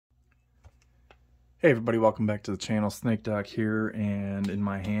Hey everybody, welcome back to the channel. Snake Doc here, and in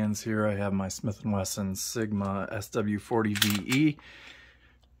my hands here I have my Smith & Wesson Sigma SW40VE.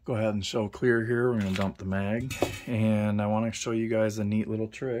 Go ahead and show clear here. We're going to dump the mag, and I want to show you guys a neat little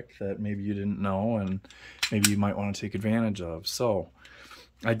trick that maybe you didn't know and maybe you might want to take advantage of. So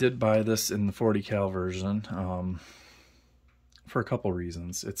I did buy this in the 40 cal version for a couple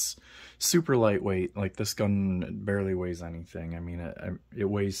reasons. It's super lightweight. Like, this gun barely weighs anything. I mean, it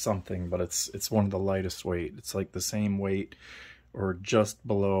weighs something, but it's one of the lightest weight. It's like the same weight or just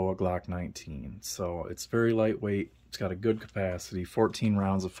below a Glock 19. So it's very lightweight. It's got a good capacity, 14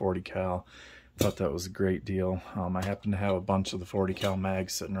 rounds of 40 cal. Thought that was a great deal. I happen to have a bunch of the 40 cal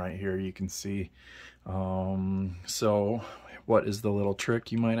mags sitting right here, you can see. So what is the little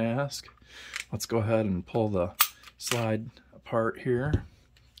trick, you might ask? Let's go ahead and pull the slide apart here,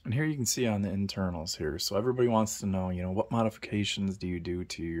 and here you can see on the internals here. So everybody wants to know, what modifications do you do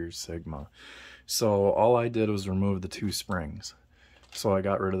to your Sigma? So all I did was remove the two springs. So I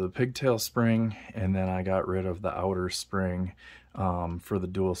got rid of the pigtail spring, and then I got rid of the outer spring for the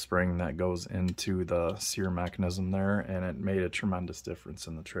dual spring that goes into the sear mechanism there, and it made a tremendous difference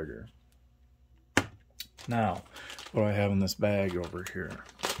in the trigger. Now, what do I have in this bag over here?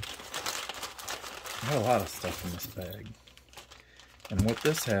 I got a lot of stuff in this bag. And what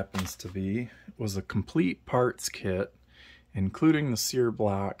this happens to be was a complete parts kit, including the sear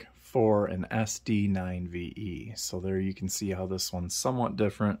block for an SD9VE. So there you can see how this one's somewhat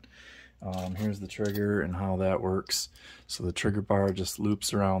different. Here's the trigger and how that works. So the trigger bar just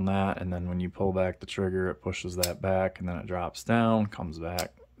loops around that, and then when you pull back the trigger, it pushes that back, and then it drops down, comes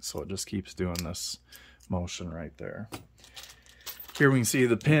back. So it just keeps doing this motion right there. Here we can see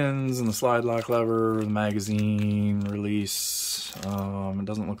the pins and the slide lock lever, the magazine release. It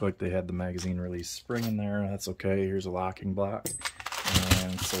doesn't look like they had the magazine release spring in there. That's okay. Here's a locking block.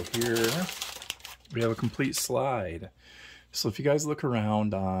 And so here we have a complete slide. So if you guys look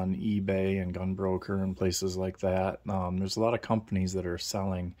around on eBay and Gunbroker and places like that, there's a lot of companies that are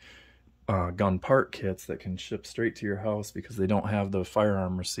selling gun part kits that can ship straight to your house because they don't have the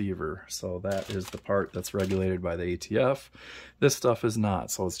firearm receiver. So that is the part that's regulated by the ATF. This stuff is not.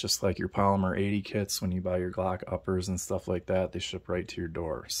 So it's just like your Polymer 80 kits when you buy your Glock uppers and stuff like that. They ship right to your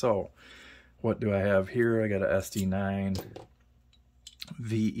door. So what do I have here? I got a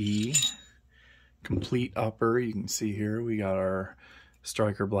SD9VE complete upper. You can see here we got our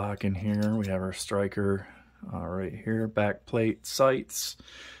striker block in here. We have our striker right here, back plate, sights.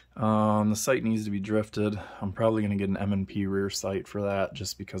 The sight needs to be drifted. I'm probably going to get an M&P rear sight for that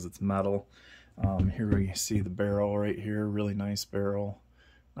just because it's metal. Here we see the barrel right here, really nice barrel,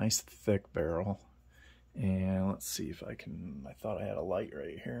 nice thick barrel. And let's see if I thought I had a light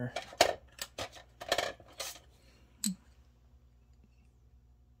right here.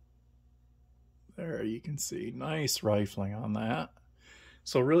 There you can see, nice rifling on that.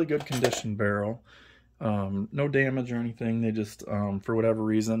 So really good condition barrel. No damage or anything. They just, for whatever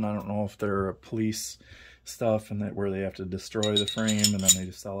reason, I don't know if they're police stuff and that where they have to destroy the frame and then they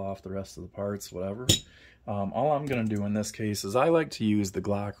just sell off the rest of the parts, whatever. All I'm going to do in this case is I like to use the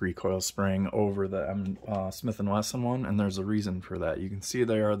Glock recoil spring over the Smith & Wesson one, and there's a reason for that. You can see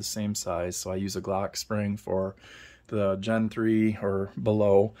they are the same size, so I use a Glock spring for the Gen 3 or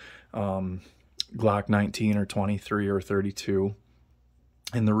below, Glock 19 or 23 or 32.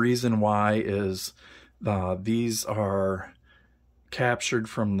 And the reason why is these are captured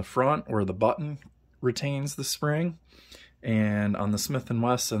from the front where the button retains the spring, and on the Smith &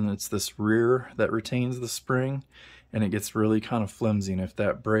 Wesson it's this rear that retains the spring, and it gets really kind of flimsy, and if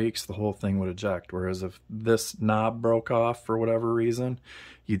that breaks, the whole thing would eject. Whereas if this knob broke off for whatever reason,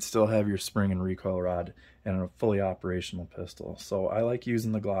 you'd still have your spring and recoil rod and a fully operational pistol. So I like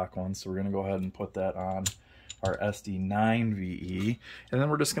using the Glock one, so we're going to go ahead and put that on our SD9VE, and then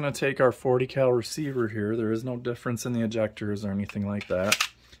we're just going to take our 40 cal receiver here. There is no difference in the ejectors or anything like that,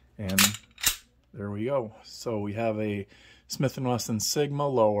 and there we go. So we have a Smith & Wesson Sigma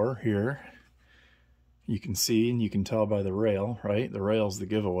lower here. You can see, and you can tell by the rail, right? The rail's the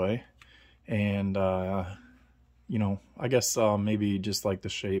giveaway. And I guess maybe just like the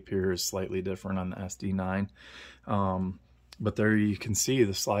shape here is slightly different on the SD9. But there you can see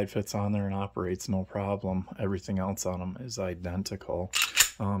the slide fits on there and operates no problem. Everything else on them is identical.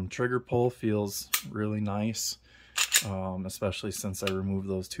 Trigger pull feels really nice, especially since I removed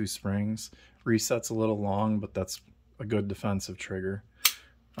those two springs. Reset's a little long, but that's a good defensive trigger.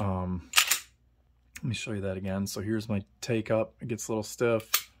 Let me show you that again. So here's my take up. It gets a little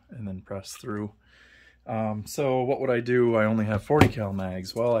stiff, and then press through. So what would I do? I only have 40 cal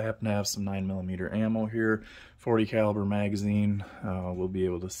mags. Well, I happen to have some 9mm ammo here, 40 caliber magazine. We'll be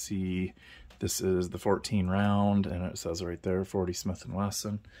able to see this is the 14 round, and it says right there 40 Smith &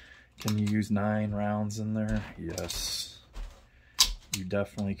 Wesson. Can you use 9 rounds in there? Yes, you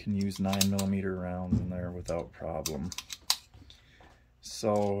definitely can use 9mm rounds in there without problem.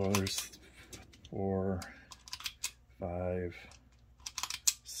 So there's 4, 5,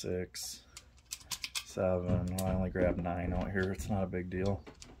 6, 7. Well, I only grabbed 9 out here. It's not a big deal.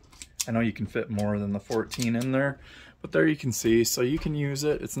 I know you can fit more than the 14 in there, but there you can see. So you can use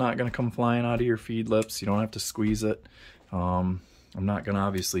it. It's not going to come flying out of your feed lips. You don't have to squeeze it. I'm not going to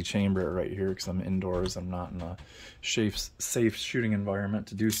obviously chamber it right here because I'm indoors. I'm not in a safe shooting environment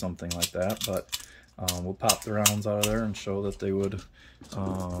to do something like that, but we'll pop the rounds out of there and show that they would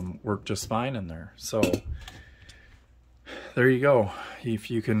work just fine in there. So there you go.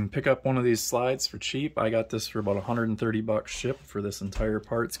 If you can pick up one of these slides for cheap, I got this for about 130 bucks shipped for this entire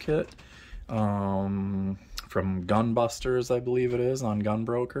parts kit from Gunbusters, I believe it is, on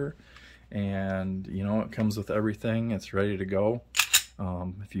Gunbroker. And you know, it comes with everything. It's ready to go.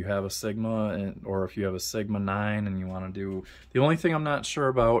 If you have a Sigma or if you have a Sigma 9 and you want to do, the only thing I'm not sure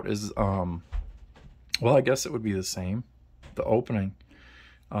about is well, I guess it would be the same, the opening,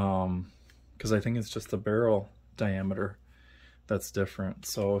 because I think it's just the barrel diameter that's different.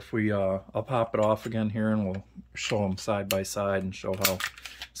 So if we I'll pop it off again here and we'll show them side by side and show how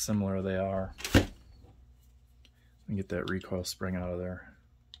similar they are. And get that recoil spring out of there.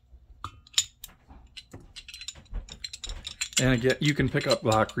 And again, you can pick up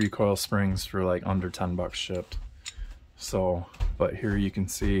block recoil springs for like under 10 bucks shipped. So, but here you can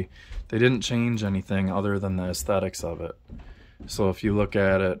see they didn't change anything other than the aesthetics of it. So if you look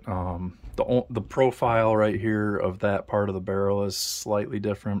at it, the profile right here of that part of the barrel is slightly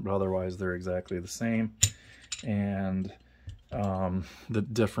different, but otherwise they're exactly the same. And the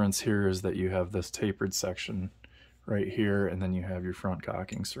difference here is that you have this tapered section right here, and then you have your front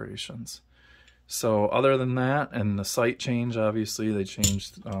cocking serrations. So other than that, and the sight change, obviously they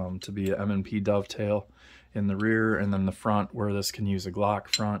changed to be an M&P dovetail in the rear, and then the front, where this can use a Glock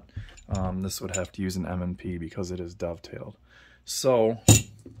front, this would have to use an M&P because it is dovetailed. So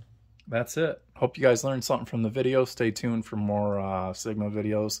that's it. Hope you guys learned something from the video. Stay tuned for more Sigma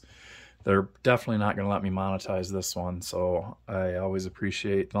videos. They're definitely not going to let me monetize this one, so I always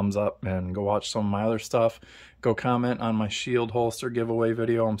appreciate thumbs up, and go watch some of my other stuff. Go comment on my Shield holster giveaway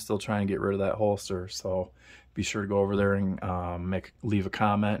video. I'm still trying to get rid of that holster, so be sure to go over there and leave a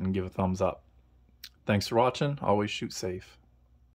comment and give a thumbs up. Thanks for watching. Always shoot safe.